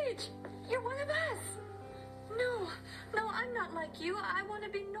 Paige, you're one of us. No, I'm not like you. I want to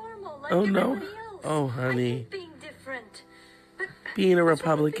be normal, like Oh, no. everybody else. Oh, I honey. hate being different. But Being a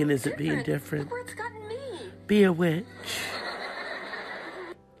Republican isn't being different. look where it's gotten me. Be a witch.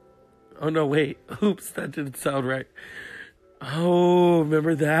 Oh, no, wait. Oops, that didn't sound right. Oh,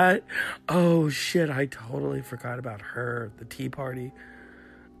 remember that? Oh, shit, I totally forgot about her, the Tea Party.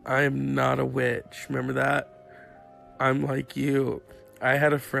 I am not a witch. Remember that? I'm like you. I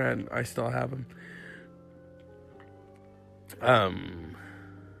had a friend. I still have him.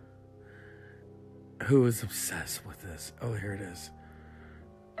 Who was obsessed with this? Oh, here it is.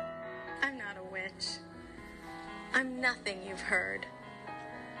 I'm not a witch. I'm nothing you've heard.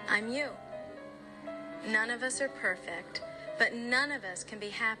 I'm you. None of us are perfect, but none of us can be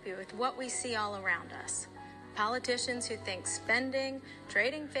happy with what we see all around us. Politicians who think spending,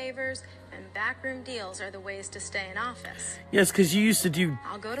 trading favors, and backroom deals are the ways to stay in office. Yes, because you used to do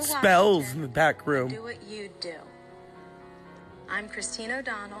I'll go to spells Washington in the back room. Do what you do. I'm Christine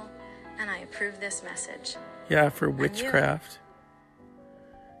O'Donnell, and I approve this message. Yeah, for I'm you. witchcraft.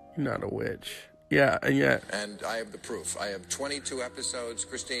 You're not a witch. Yeah, and yet. And I have the proof. I have 22 episodes.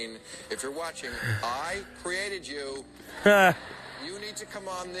 Christine, if you're watching, I created you. You need to come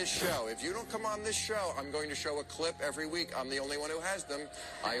on this show. If you don't come on this show, I'm going to show a clip every week. I'm the only one who has them.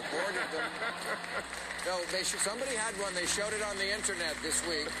 I hoarded them. No, somebody had one. They showed it on the internet this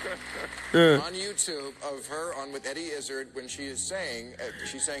week on YouTube of her on with Eddie Izzard when she's saying,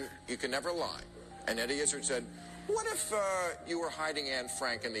 you can never lie. And Eddie Izzard said, what if you were hiding Anne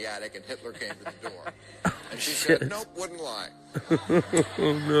Frank in the attic and Hitler came to the door? And she said, nope, wouldn't lie.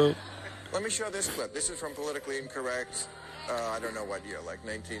 Oh, no. Let me show this clip. This is from Politically Incorrect. I don't know what year, like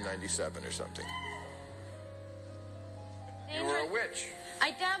 1997 or something. You were a witch.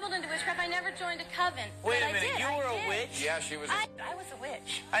 I dabbled into witchcraft. I never joined a coven. Wait but a minute, I did. you were a witch? Yeah, she was. I was a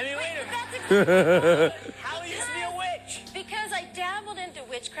witch. I mean, wait a That's minute. exactly How you used to be a witch? because I dabbled into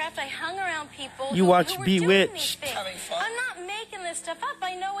witchcraft. I hung around people You who watched were doing Bewitched. these things. Having fun? I'm not making this stuff up.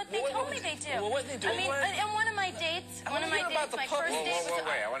 I know what they told me they do. Well, what they do? I mean, What? in one of my dates, my first date was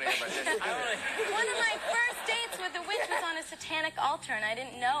Wait, I want to hear about this. one of my first dates with a witch was on a satanic altar, and I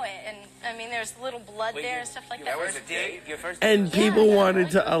didn't know it. And I mean, there's little blood there and stuff like that. That was a date? Your first And date? people Yeah,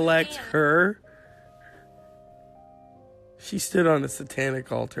 wanted to yeah. elect her. She stood on a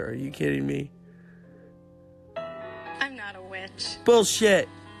satanic altar. Are you kidding me? I'm not a witch. Bullshit.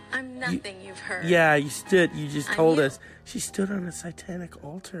 I'm nothing you've heard. Yeah, you just I'm told you. us. She stood on a satanic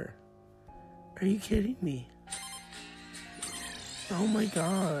altar. Are you kidding me? Oh my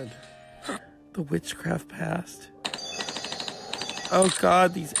god. The witchcraft past. Oh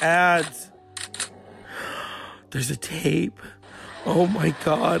god, these ads. There's a tape. Oh my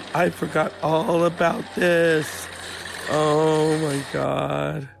god, I forgot all about this. Oh my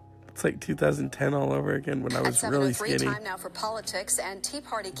god. It's like 2010 all over again when I was really skinny. Time now for politics, and Tea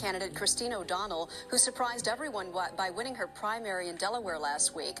Party candidate Christine O'Donnell, who surprised everyone by winning her primary in Delaware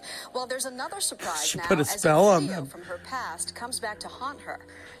last week. Well, there's another surprise She now put a as spell a on video them. from her past comes back to haunt her.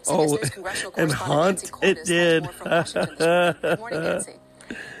 Oh, CBS News congressional and correspondent haunt Nancy Cordes it did. has more from Washington this morning. Good morning, Nancy.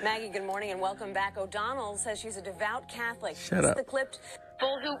 Maggie, good morning and welcome back. O'Donnell says she's a devout Catholic. Shut This is up. the clip.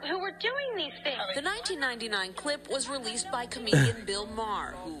 Who were doing these things. The 1999 clip was released by comedian Bill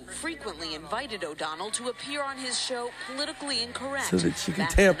Maher, who frequently invited O'Donnell to appear on his show Politically Incorrect. So that she could back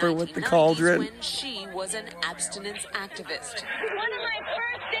in tamper with the 1990s cauldron. When she was an abstinence activist. One of my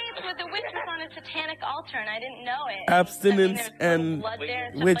first dates with a witch was on a satanic altar, and I didn't know it. Abstinence and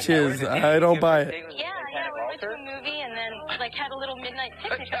witches. I don't buy it. Yeah, we went to a movie and then had a little midnight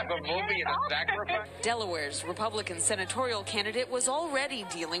picnic. Delaware's Republican senatorial candidate was already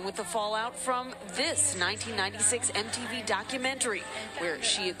dealing with the fallout from this 1996 MTV documentary, where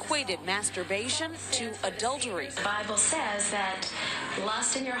she equated masturbation to adultery. The Bible says that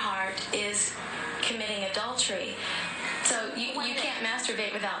lust in your heart is committing adultery. So you can't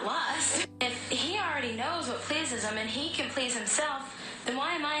masturbate without lust. If he already knows what pleases him and he can please himself, then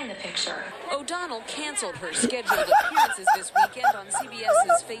why am I in the picture? O'Donnell canceled her scheduled appearances this weekend on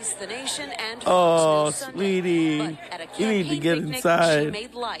CBS's Face the Nation and Fox Oh, News Sunday. sweetie, But at a you need to campaign get picnic, inside. She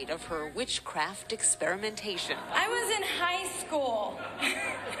made light of her witchcraft experimentation. I was in high school.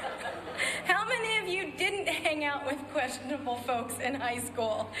 How many of you didn't hang out with questionable folks in high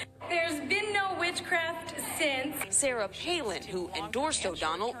school? There's been no witchcraft since. Sarah Palin, who endorsed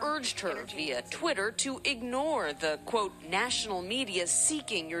O'Donnell, urged her via Twitter to ignore the, quote, national media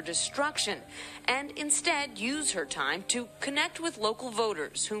seeking your destruction and instead use her time to connect with local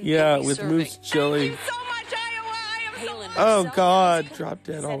voters whom Yeah, they'll be with serving. Moose Chili. Palin Oh, herself God, tweeted, drop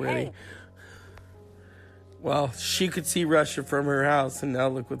dead said, already. "Hey, Well, she could see Russia from her house, and now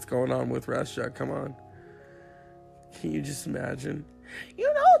look what's going on with Russia. Come on. Can you just imagine?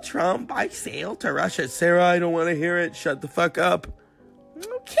 You know, Trump, I sailed to Russia. Sarah, I don't want to hear it. Shut the fuck up.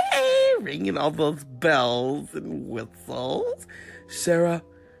 Okay, ringing all those bells and whistles. Sarah,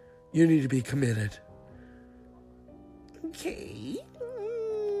 you need to be committed. Okay.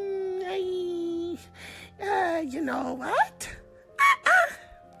 You know what?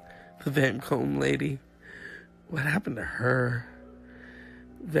 The Van Combe lady. What happened to her?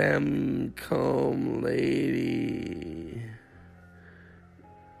 Van Combe lady.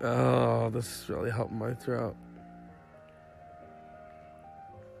 Oh, this is really helping my throat.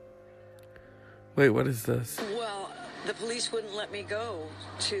 Wait, what is this? Well, the police wouldn't let me go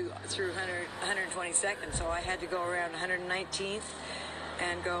through 122nd, so I had to go around 119th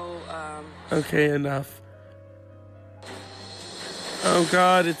and go. Okay, enough. Oh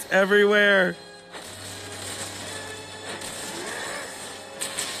God, it's everywhere.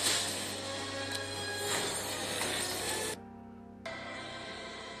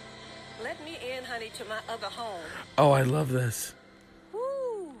 Let me in, honey, to my other home. Oh, I love this.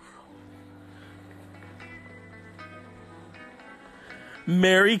 Woo.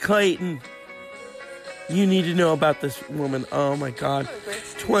 Mary Clayton. You need to know about this woman. Oh my God.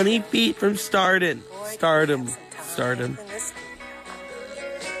 20 feet from stardom. Stardom.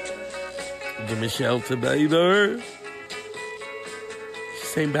 Give me shelter, baby.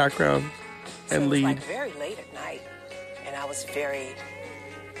 Same background So and it was lead. like very late at night, and I was very,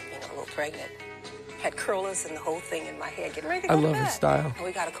 a little pregnant. Had curlers and the whole thing in my head, getting ready to I go to love her bed. style. And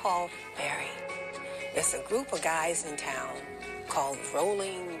we got a call, Barry. There's a group of guys in town called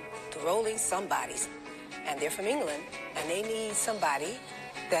the Rolling Somebodies, and they're from England, and they need somebody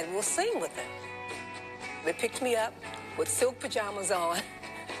that will sing with them. They picked me up with silk pajamas on,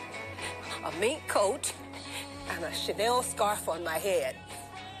 a mink coat, and a Chanel scarf on my head.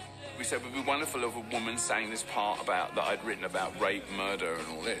 We said it would be wonderful if a woman sang this part about that I'd written about rape, murder, and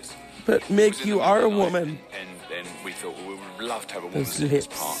all this. But Mick, you are a woman. And we thought, well, we would love to have a woman Those sing this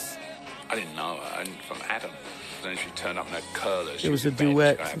lips. part. I didn't know her, and from Adam. Then she turned up in her curlers. It was a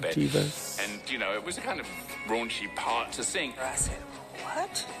duet from Divas. And, it was a kind of raunchy part to sing. I said,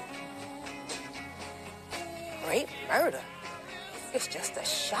 what? Rape, murder? It's just a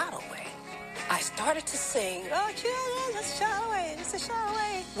shot away. I started to sing, oh, children, it's a shot away, it's a shot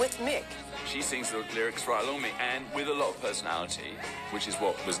away, with Mick. She sings the lyrics right along me, and with a lot of personality, which is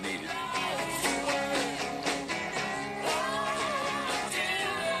what was needed.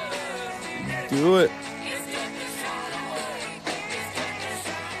 Do it.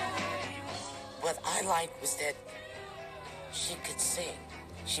 What I liked was that she could sing.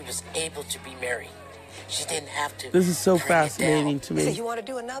 She was able to be Mary. She didn't have to. This is so bring it fascinating down. to He said, me. you want to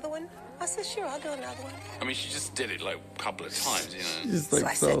do another one? I said, sure, I'll do another one. I mean, she just did it like a couple of times, She's So I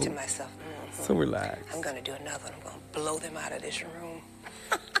like said to myself, so relaxed. I'm going to do another one. I'm going to blow them out of this room.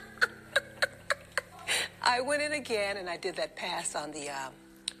 I went in again and I did that pass on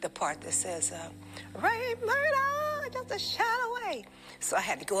the part that says, rape, murder, just a shot away. So I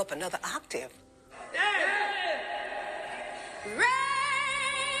had to go up another octave.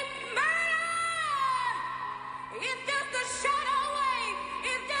 It's just a shot away.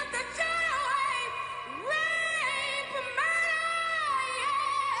 It's just a shot away. Rape, murder,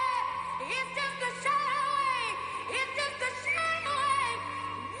 yeah. It's just a shot away. It's just a shot away.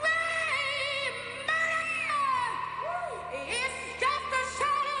 Rape, murder. It's just a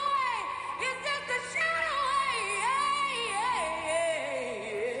shot away. It's just a shot away.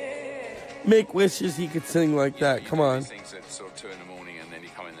 Yeah. Mick wishes he could sing like that. Come on. He sings at sort of 2 in the morning, and then you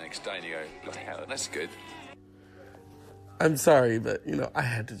come in the next day and you go, bloody hell, that's good. I'm sorry, but, I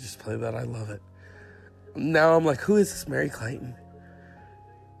had to just play that. I love it. Now I'm like, who is this Mary Clayton?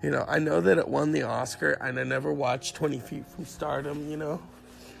 I know that it won the Oscar, and I never watched 20 Feet from Stardom,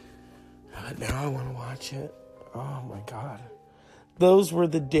 But now I want to watch it. Oh, my God. Those were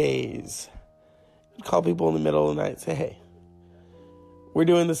the days. call people in the middle of the night and say, hey, we're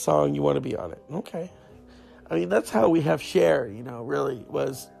doing this song, you want to be on it. Okay. I mean, that's how we have Cher, you know, really,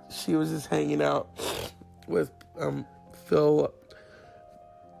 was she was just hanging out with Phil,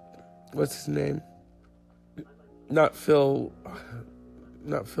 what's his name? Not Phil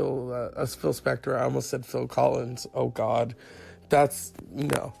Spector. I almost said Phil Collins. Oh, God. That's,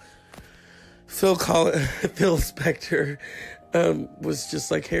 no. Phil Spector was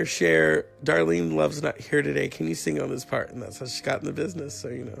just like, hey, Cher, Darlene Love's not here today. Can you sing on this part? And that's how she got in the business. So,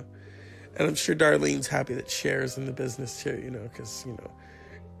 you know. And I'm sure Darlene's happy that Cher's in the business too, you know, because, you know,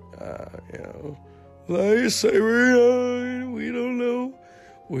 they say we don't know.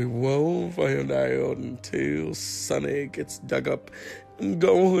 We won't find out until Sonny gets dug up and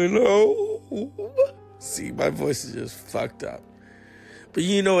going home. See, my voice is just fucked up. But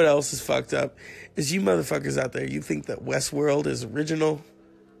you know what else is fucked up? Is you motherfuckers out there, you think that Westworld is original?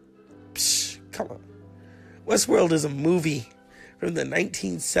 Psh, come on. Westworld is a movie from the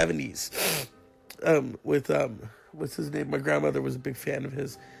 1970s with, what's his name? My grandmother was a big fan of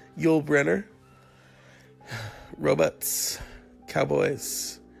his. Yul Brynner. Robots,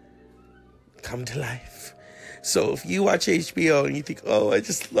 cowboys, come to life. So if you watch HBO and you think, oh, I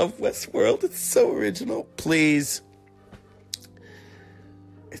just love Westworld, it's so original, please.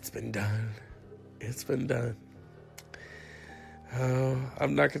 It's been done. It's been done. Oh,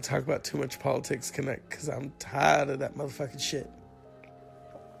 I'm not going to talk about too much Politics Connect because I'm tired of that motherfucking shit.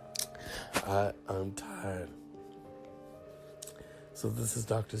 I'm tired. So this is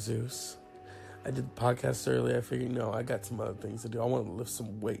Dr. Zeus. I did the podcast earlier. I figured, no, I got some other things to do. I want to lift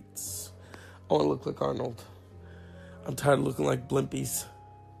some weights. I want to look like Arnold. I'm tired of looking like blimpies.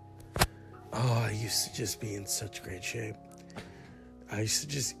 Oh, I used to just be in such great shape. I used to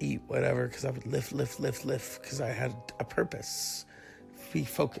just eat whatever because I would lift because I had a purpose. Be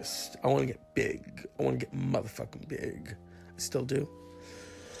focused. I want to get big. I want to get motherfucking big. I still do.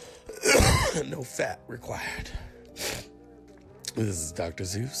 No fat required. This is Dr.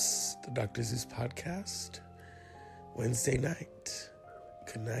 Zeus, the Dr. Zeus podcast. Wednesday night.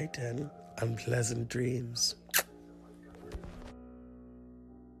 Good night and unpleasant dreams.